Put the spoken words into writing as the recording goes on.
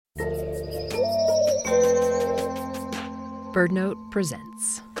BirdNote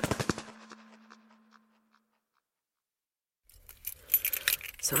presents.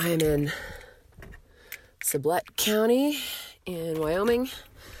 So I am in Sublette County in Wyoming.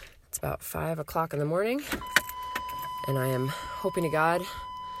 It's about 5 o'clock in the morning, and I am hoping to God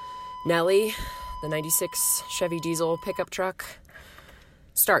Nellie, the 96 Chevy diesel pickup truck,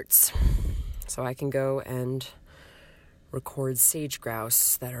 starts so I can go and record sage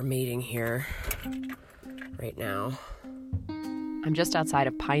grouse that are mating here right now. I'm just outside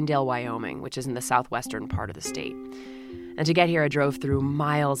of Pinedale, Wyoming, which is in the southwestern part of the state. And to get here, I drove through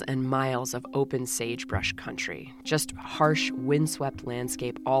miles and miles of open sagebrush country. Just harsh, windswept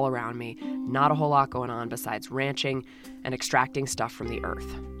landscape all around me. Not a whole lot going on besides ranching and extracting stuff from the earth.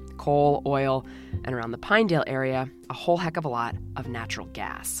 Coal, oil, and around the Pinedale area, a whole heck of a lot of natural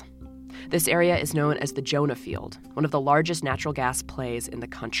gas. This area is known as the Jonah Field, one of the largest natural gas plays in the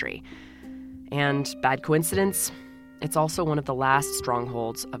country. And, bad coincidence, it's also one of the last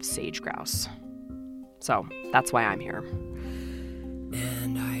strongholds of sage grouse. So, that's why I'm here.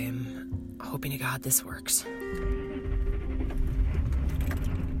 And I am hoping to God this works.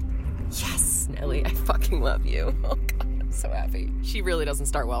 Yes, Nellie, I fucking love you. Oh God, I'm so happy. She really doesn't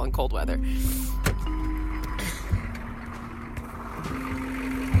start well in cold weather.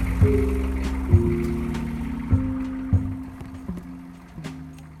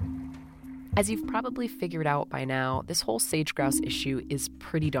 As you've probably figured out by now, this whole sage grouse issue is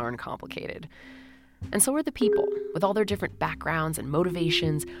pretty darn complicated. And so are the people, with all their different backgrounds and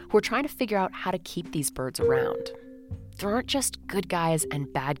motivations, who are trying to figure out how to keep these birds around. There aren't just good guys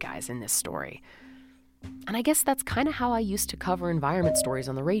and bad guys in this story. And I guess that's kind of how I used to cover environment stories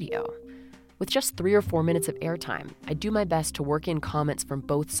on the radio. With just 3 or 4 minutes of airtime, I'd do my best to work in comments from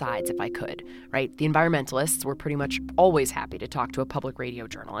both sides if I could, right? The environmentalists were pretty much always happy to talk to a public radio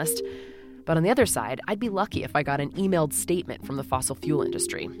journalist. But on the other side, I'd be lucky if I got an emailed statement from the fossil fuel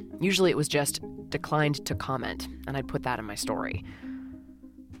industry. Usually it was just declined to comment, and I'd put that in my story.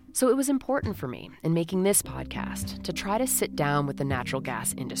 So it was important for me in making this podcast to try to sit down with the natural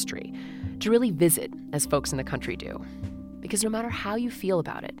gas industry, to really visit, as folks in the country do. Because no matter how you feel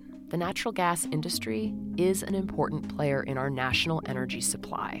about it, the natural gas industry is an important player in our national energy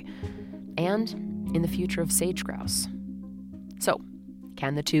supply and in the future of sage grouse. So,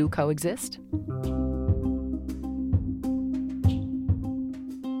 can the two coexist?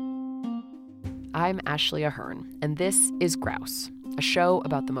 I'm Ashley Ahern, and this is Grouse, a show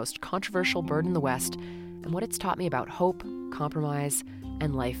about the most controversial bird in the West and what it's taught me about hope, compromise,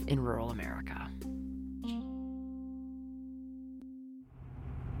 and life in rural America.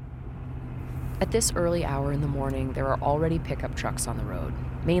 At this early hour in the morning, there are already pickup trucks on the road,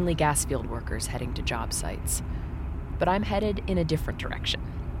 mainly gas field workers heading to job sites. But I'm headed in a different direction,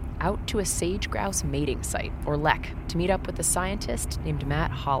 out to a sage grouse mating site, or LEC, to meet up with a scientist named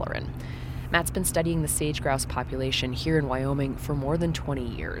Matt Holleran. Matt's been studying the sage grouse population here in Wyoming for more than 20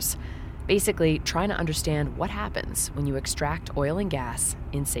 years, basically trying to understand what happens when you extract oil and gas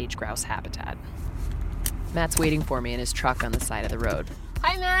in sage grouse habitat. Matt's waiting for me in his truck on the side of the road.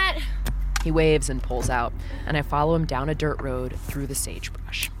 Hi, Matt. He waves and pulls out, and I follow him down a dirt road through the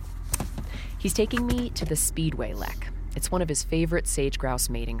sagebrush. He's taking me to the Speedway LEC. It's one of his favorite sage grouse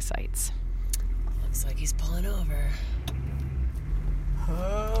mating sites. Looks like he's pulling over.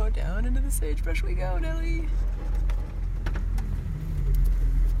 Oh, down into the sagebrush we go, Nellie.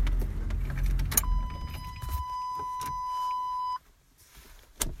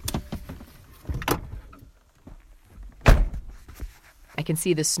 I can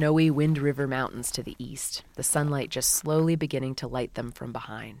see the snowy Wind River Mountains to the east, the sunlight just slowly beginning to light them from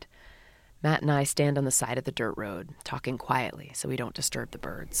behind. Matt and I stand on the side of the dirt road, talking quietly so we don't disturb the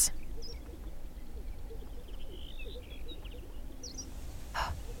birds.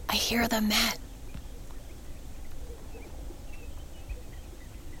 I hear them, Matt.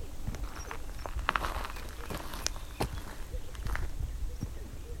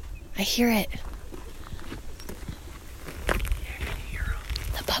 I hear it.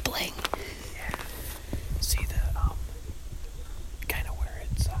 The bubbling. Yeah. See the, kind of where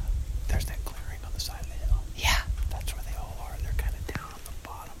it's, there's that clearing on the side of the hill. Yeah. That's where they all are. They're kind of down on the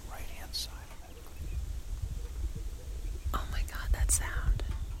bottom right-hand side of it. Oh my God, that sound.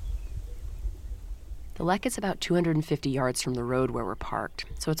 The LEC is about 250 yards from the road where we're parked,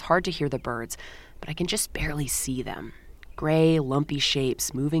 so it's hard to hear the birds, but I can just barely see them. Gray, lumpy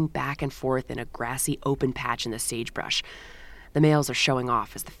shapes moving back and forth in a grassy open patch in the sagebrush. The males are showing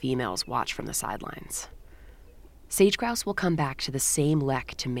off as the females watch from the sidelines. Sage grouse will come back to the same LEC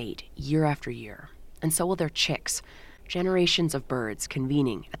to mate year after year, and so will their chicks, generations of birds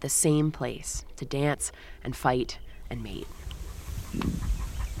convening at the same place to dance and fight and mate. And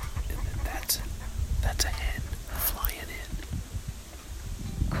then that's a hen flying in.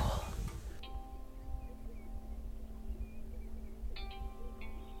 Cool.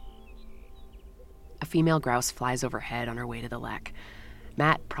 A female grouse flies overhead on her way to the lek.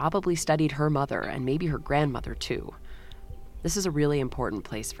 Matt probably studied her mother and maybe her grandmother too. This is a really important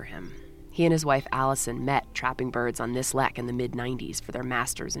place for him. He and his wife Allison met trapping birds on this lek in the mid-90s for their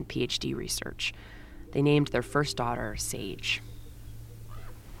master's and PhD research. They named their first daughter Sage.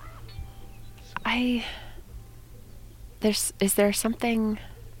 Is there something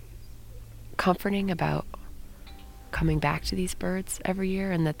comforting about coming back to these birds every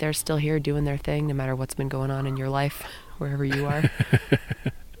year and that they're still here doing their thing no matter what's been going on in your life, wherever you are?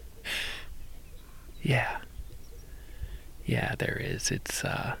 Yeah, there is.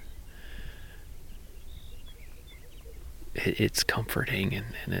 It's comforting,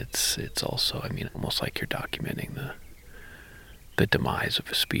 and it's also, almost like you're documenting the demise of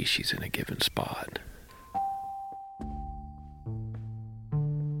a species in a given spot.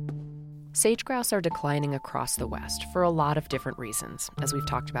 Sage grouse are declining across the West for a lot of different reasons, as we've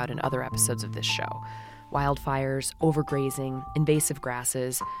talked about in other episodes of this show. Wildfires, overgrazing, invasive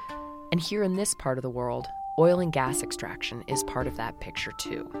grasses, and here in this part of the world, oil and gas extraction is part of that picture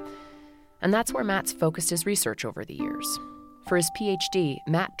too. And that's where Matt's focused his research over the years. For his PhD,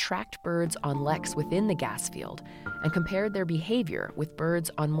 Matt tracked birds on leks within the gas field and compared their behavior with birds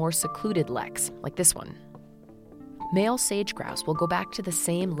on more secluded leks, like this one. Male sage grouse will go back to the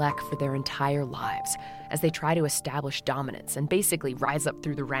same lek for their entire lives as they try to establish dominance and basically rise up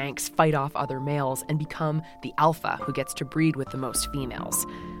through the ranks, fight off other males, and become the alpha who gets to breed with the most females.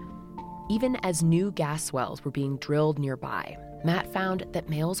 Even as new gas wells were being drilled nearby, Matt found that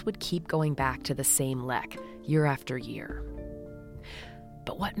males would keep going back to the same lek year after year.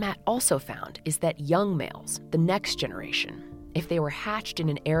 But what Matt also found is that young males, the next generation, if they were hatched in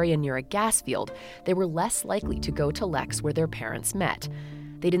an area near a gas field, they were less likely to go to leks where their parents met.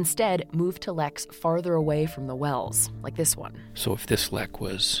 They'd instead move to leks farther away from the wells, like this one. So if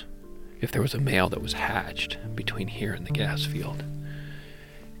there was a male that was hatched between here and the gas field,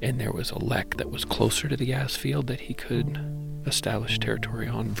 and there was a lek that was closer to the gas field that he could establish territory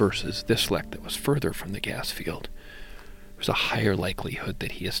on versus this lek that was further from the gas field, there's a higher likelihood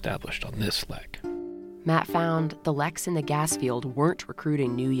that he established on this lek. Matt found the leks in the gas field weren't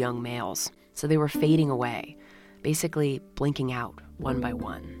recruiting new young males, so they were fading away, basically blinking out one by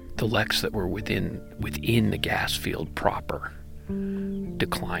one. The leks that were within the gas field proper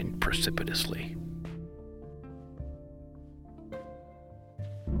declined precipitously.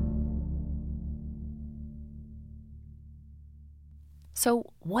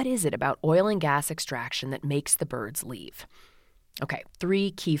 So what is it about oil and gas extraction that makes the birds leave? Okay, 3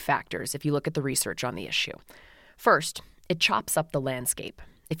 key factors if you look at the research on the issue. First, it chops up the landscape.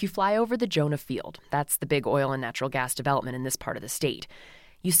 If you fly over the Jonah Field, that's the big oil and natural gas development in this part of the state,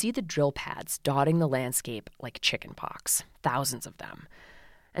 you see the drill pads dotting the landscape like chicken pox, thousands of them.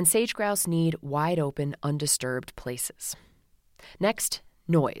 And sage grouse need wide open, undisturbed places. Next,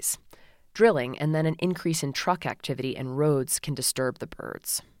 noise. Drilling and then an increase in truck activity and roads can disturb the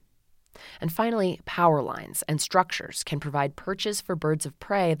birds. And finally, power lines and structures can provide perches for birds of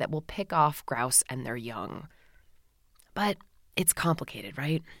prey that will pick off grouse and their young. But it's complicated,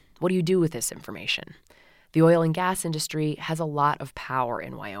 right? What do you do with this information? The oil and gas industry has a lot of power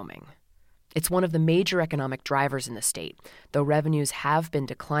in Wyoming. It's one of the major economic drivers in the state, though revenues have been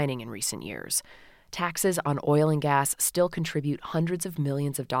declining in recent years. Taxes on oil and gas still contribute hundreds of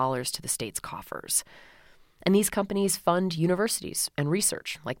millions of dollars to the state's coffers. And these companies fund universities and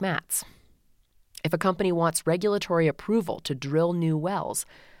research, like Matt's. If a company wants regulatory approval to drill new wells,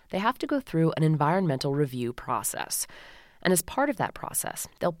 they have to go through an environmental review process. And as part of that process,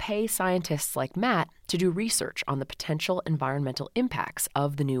 they'll pay scientists like Matt to do research on the potential environmental impacts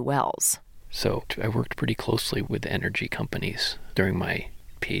of the new wells. So I worked pretty closely with energy companies during my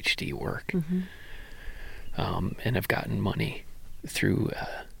PhD work. Mm-hmm. And I've gotten money through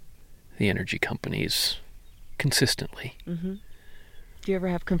the energy companies consistently. Mm-hmm. Do you ever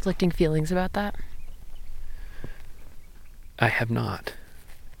have conflicting feelings about that? I have not.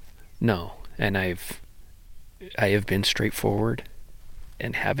 No. And I have been straightforward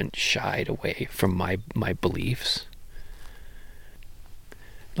and haven't shied away from my beliefs.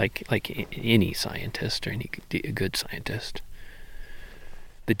 Like any scientist or any good scientist,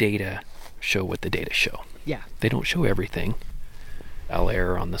 the data show what the data show. Yeah. They don't show everything. I'll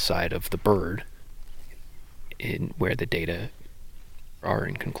err on the side of the bird in where the data are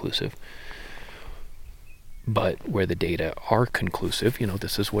inconclusive. But where the data are conclusive,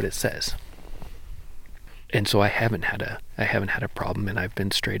 this is what it says. And so I haven't had a problem, and I've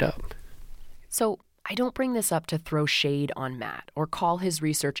been straight up. So I don't bring this up to throw shade on Matt or call his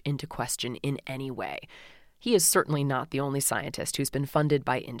research into question in any way. He is certainly not the only scientist who's been funded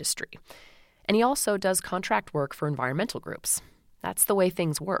by industry. And he also does contract work for environmental groups. That's the way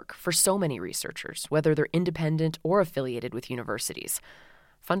things work for so many researchers, whether they're independent or affiliated with universities.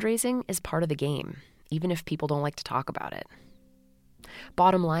 Fundraising is part of the game, even if people don't like to talk about it.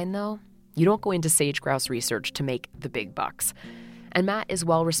 Bottom line, though, you don't go into sage-grouse research to make the big bucks. And Matt is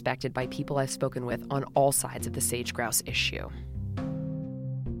well respected by people I've spoken with on all sides of the sage-grouse issue.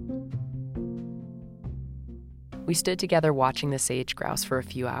 We stood together watching the sage-grouse for a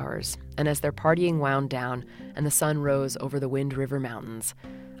few hours, and as their partying wound down and the sun rose over the Wind River Mountains,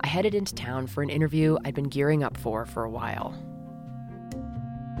 I headed into town for an interview I'd been gearing up for a while.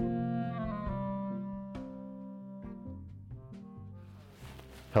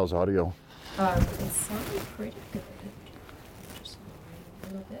 How's audio? It's sounding pretty good. Just a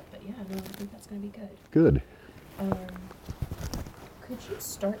little bit, but yeah, no, I think that's going to be good. Good. Could you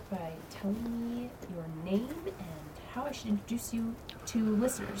start by telling me your name and how I should introduce you to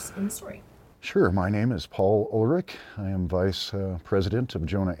listeners in the story? Sure. My name is Paul Ulrich. I am Vice President of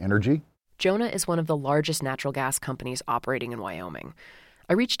Jonah Energy. Jonah is one of the largest natural gas companies operating in Wyoming.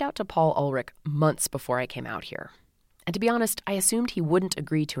 I reached out to Paul Ulrich months before I came out here. And to be honest, I assumed he wouldn't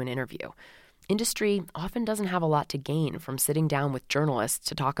agree to an interview. Industry often doesn't have a lot to gain from sitting down with journalists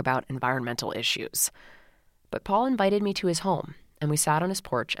to talk about environmental issues. But Paul invited me to his home, and we sat on his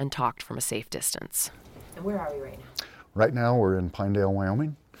porch and talked from a safe distance. And where are we right now? Right now we're in Pinedale,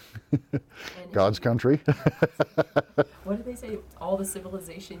 Wyoming. God's country. What did they say? All the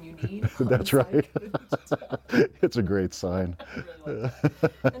civilization you need? That's right. It's a great sign. I really like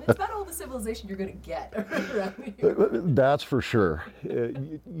that. And it's not all the civilization you're going to get around here. That's for sure.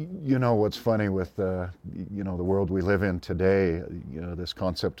 You know what's funny with the world we live in today, this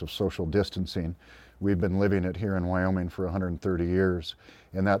concept of social distancing. We've been living it here in Wyoming for 130 years.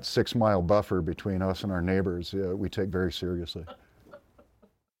 And that 6-mile buffer between us and our neighbors, we take very seriously.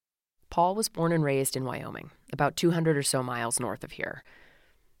 Paul was born and raised in Wyoming, about 200 or so miles north of here.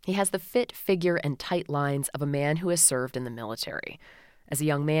 He has the fit figure and tight lines of a man who has served in the military. As a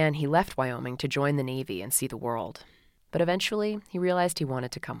young man, he left Wyoming to join the Navy and see the world. But eventually, he realized he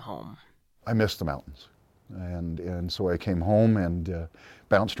wanted to come home. I missed the mountains. And so I came home and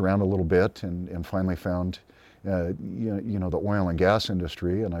bounced around a little bit and finally found the oil and gas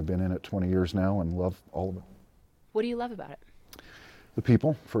industry. And I've been in it 20 years now and love all of it. What do you love about it? The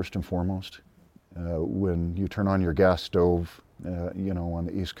people, first and foremost. When you turn on your gas stove, on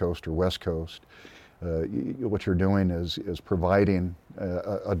the East Coast or West Coast, what you're doing is providing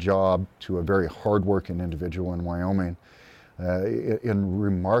a job to a very hardworking individual in Wyoming in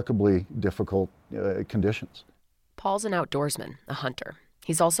remarkably difficult conditions. Paul's an outdoorsman, a hunter.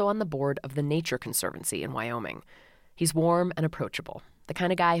 He's also on the board of the Nature Conservancy in Wyoming. He's warm and approachable, the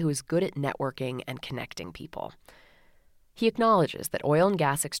kind of guy who is good at networking and connecting people. He acknowledges that oil and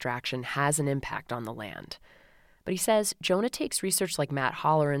gas extraction has an impact on the land. But he says Jonah takes research like Matt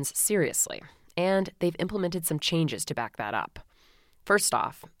Holleran's seriously, and they've implemented some changes to back that up. First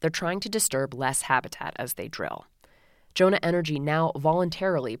off, they're trying to disturb less habitat as they drill. Jonah Energy now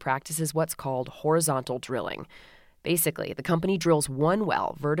voluntarily practices what's called horizontal drilling. Basically, the company drills one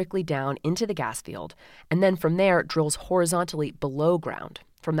well vertically down into the gas field, and then from there drills horizontally below ground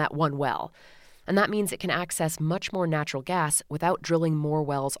from that one well. And that means it can access much more natural gas without drilling more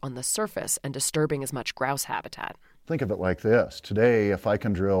wells on the surface and disturbing as much grouse habitat. Think of it like this. Today, if I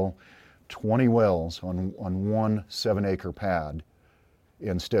can drill 20 wells on one 7-acre pad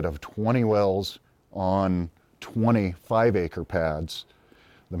instead of 20 wells on 20 5-acre pads,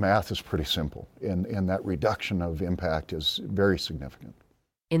 the math is pretty simple. And that reduction of impact is very significant.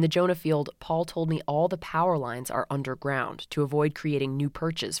 In the Jonah field, Paul told me all the power lines are underground to avoid creating new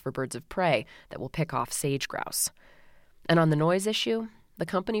perches for birds of prey that will pick off sage grouse. And on the noise issue, the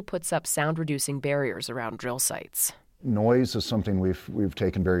company puts up sound-reducing barriers around drill sites. Noise is something we've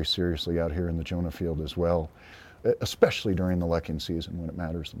taken very seriously out here in the Jonah field as well, especially during the lekking season when it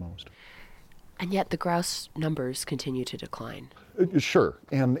matters the most. And yet the grouse numbers continue to decline. Sure,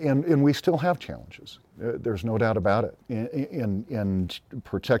 and we still have challenges. There's no doubt about it. In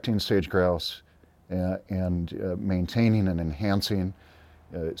protecting sage grouse and maintaining and enhancing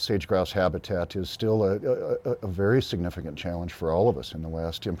sage grouse habitat is still a very significant challenge for all of us in the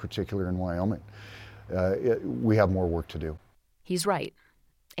West, in particular in Wyoming. We have more work to do. He's right.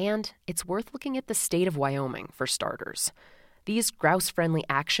 And it's worth looking at the state of Wyoming for starters. These grouse-friendly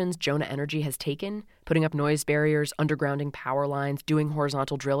actions Jonah Energy has taken, putting up noise barriers, undergrounding power lines, doing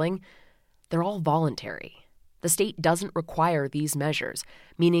horizontal drilling, they're all voluntary. The state doesn't require these measures,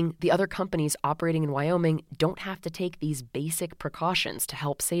 meaning the other companies operating in Wyoming don't have to take these basic precautions to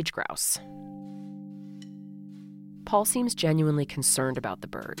help sage grouse. Paul seems genuinely concerned about the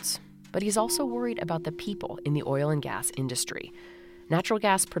birds, but he's also worried about the people in the oil and gas industry. Natural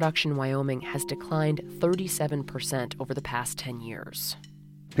gas production in Wyoming has declined 37% over the past 10 years.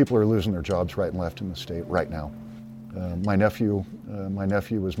 People are losing their jobs right and left in the state right now. My nephew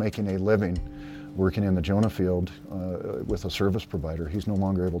was making a living working in the Jonah field with a service provider. He's no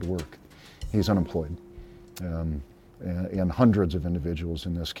longer able to work. He's unemployed. And hundreds of individuals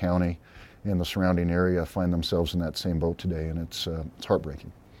in this county and the surrounding area find themselves in that same boat today, and it's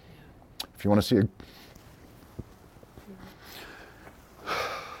heartbreaking. If you want to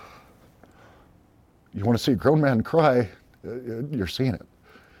see a grown man cry, you're seeing it.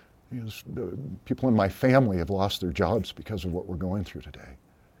 People in my family have lost their jobs because of what we're going through today.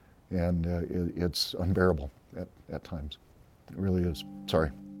 And it's unbearable at times. It really is.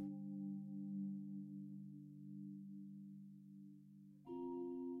 Sorry.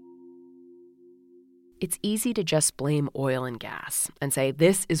 It's easy to just blame oil and gas and say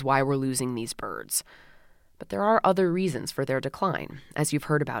this is why we're losing these birds. But there are other reasons for their decline, as you've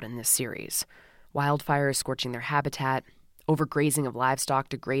heard about in this series. Wildfires scorching their habitat, overgrazing of livestock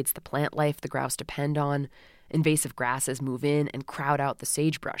degrades the plant life the grouse depend on, invasive grasses move in and crowd out the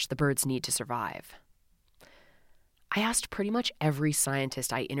sagebrush the birds need to survive. I asked pretty much every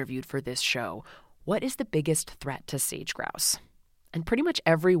scientist I interviewed for this show, what is the biggest threat to sage grouse? And pretty much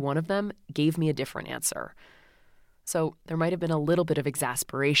every one of them gave me a different answer. So there might have been a little bit of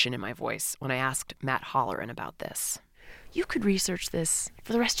exasperation in my voice when I asked Matt Holleran about this. You could research this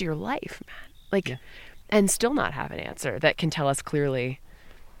for the rest of your life, Matt. And still not have an answer that can tell us clearly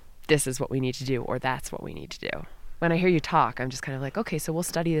this is what we need to do or that's what we need to do. When I hear you talk, I'm just kind of like, okay, so we'll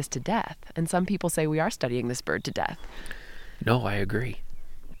study this to death. And some people say we are studying this bird to death. No, I agree.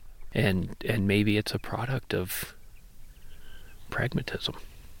 And maybe it's a product of pragmatism.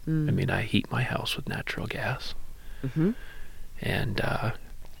 I mean, I heat my house with natural gas. Mm-hmm. And the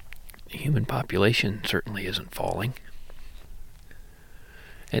human population certainly isn't falling.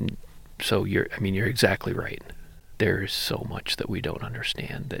 And so you're exactly right. There's so much that we don't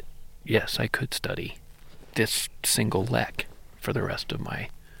understand that, yes, I could study this single lek for the rest of my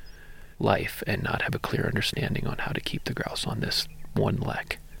life and not have a clear understanding on how to keep the grouse on this one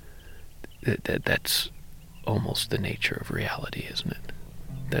lek. That's almost the nature of reality, isn't it?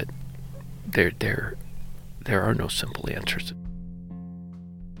 That there are no simple answers.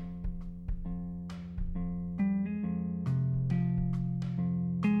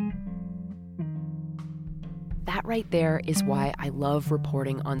 That right there is why I love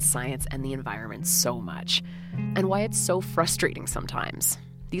reporting on science and the environment so much, and why it's so frustrating sometimes.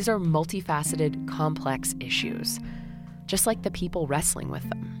 These are multifaceted, complex issues, just like the people wrestling with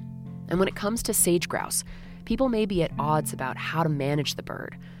them. And when it comes to sage grouse, people may be at odds about how to manage the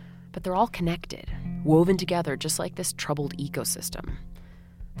bird, but they're all connected, woven together just like this troubled ecosystem.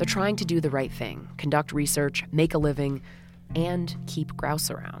 They're trying to do the right thing, conduct research, make a living, and keep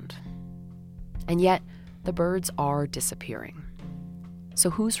grouse around. And yet, the birds are disappearing.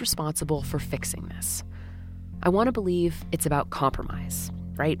 So who's responsible for fixing this? I want to believe it's about compromise,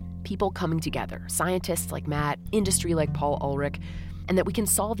 right? People coming together, scientists like Matt, industry like Paul Ulrich, and that we can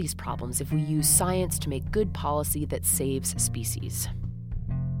solve these problems if we use science to make good policy that saves species.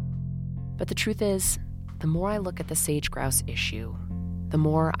 But the truth is, the more I look at the sage grouse issue, the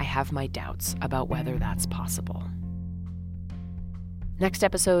more I have my doubts about whether that's possible. Next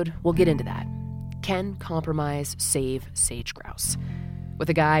episode, we'll get into that. Can compromise save sage grouse? With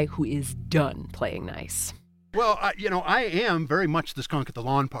a guy who is done playing nice. Well, I am very much the skunk at the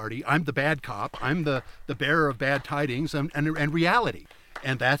lawn party. I'm the bad cop. I'm the bearer of bad tidings and reality.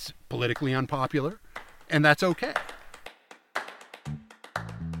 And that's politically unpopular, and that's okay.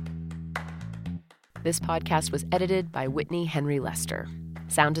 This podcast was edited by Whitney Henry Lester.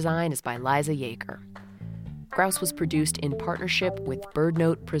 Sound design is by Liza Yeager. Grouse was produced in partnership with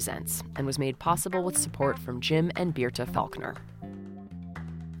BirdNote Presents and was made possible with support from Jim and Birta Falkner.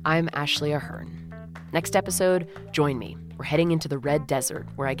 I'm Ashley Ahern. Next episode, join me. We're heading into the Red Desert,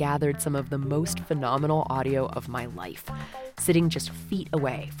 where I gathered some of the most phenomenal audio of my life, sitting just feet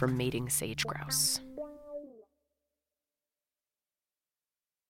away from mating sage grouse.